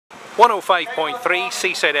105.3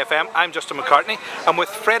 Seaside FM. I'm Justin McCartney. I'm with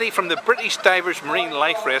Freddie from the British Divers Marine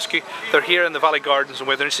Life Rescue. They're here in the Valley Gardens in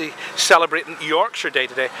Withensea celebrating Yorkshire Day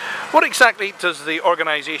today. What exactly does the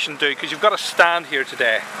organisation do? Because you've got a stand here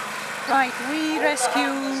today. Right, we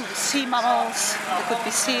rescue sea mammals. There could be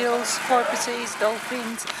seals, porpoises,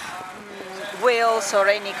 dolphins, whales or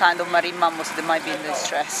any kind of marine mammals that might be in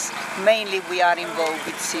distress. Mainly we are involved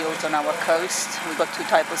with seals on our coast. We've got two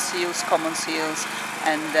types of seals, common seals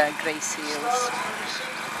and grey seals.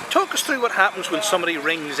 Talk us through what happens when somebody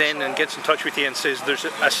rings in and gets in touch with you and says there's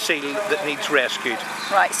a seal that needs rescued.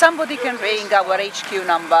 Right, somebody can ring our HQ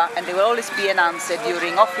number and there will always be an answer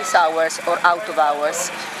during office hours or out of hours.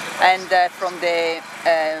 And from there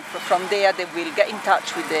they will get in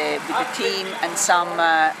touch with the team, and some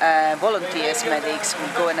volunteers, medics,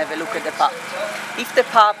 will go and have a look at the pup. If the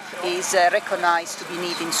pup is recognised to be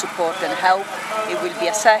needing support and help, it will be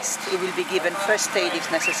assessed, it will be given first aid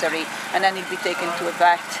if necessary, and then it will be taken to a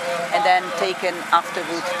vet and then taken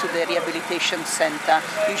afterwards to the rehabilitation centre.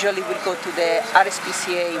 Usually we'll go to the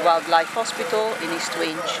RSPCA Wildlife Hospital in East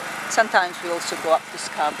Winch. Sometimes we also go up to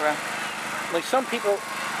Scarborough. Like some people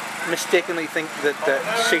mistakenly think that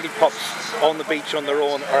seal pups on the beach on their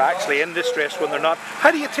own are actually in distress when they're not.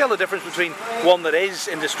 How do you tell the difference between one that is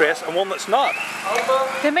in distress and one that's not?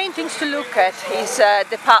 The main things to look at is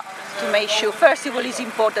the pup, to make sure, first of all, it's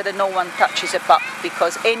important that no one touches a pup,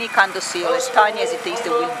 because any kind of seal, as tiny as it is,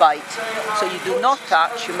 they will bite. So you do not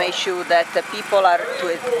touch, you make sure that the people are to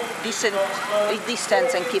a decent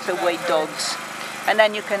distance and keep away dogs. And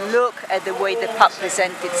then you can look at the way the pup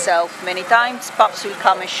presents itself. Many times pups will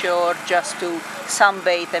come ashore just to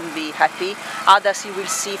sunbathe and be happy. Others you will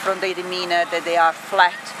see from their demeanour that they are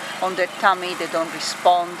flat on their tummy, they don't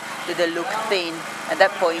respond, that they look thin. At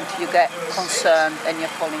that point you get concerned and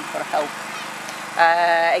you're calling for help.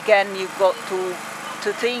 Again, you've got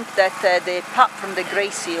to think that the pup from the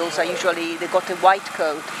grey seals are usually, they got a white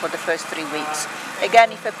coat for the first 3 weeks.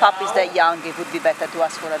 Again, if a pup is that young, it would be better to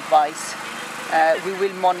ask for advice. We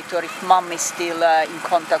will monitor if mum is still in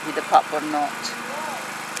contact with the pup or not.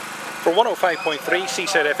 For 105.3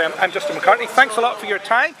 Seaside FM, I'm Justin McCartney. Thanks a lot for your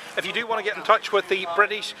time. If you do want to get in touch with the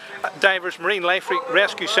British Divers Marine Life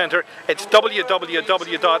Rescue Centre, it's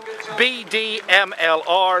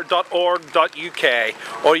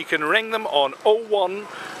www.bdmlr.org.uk, or you can ring them on 01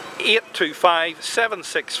 825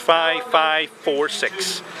 765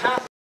 546.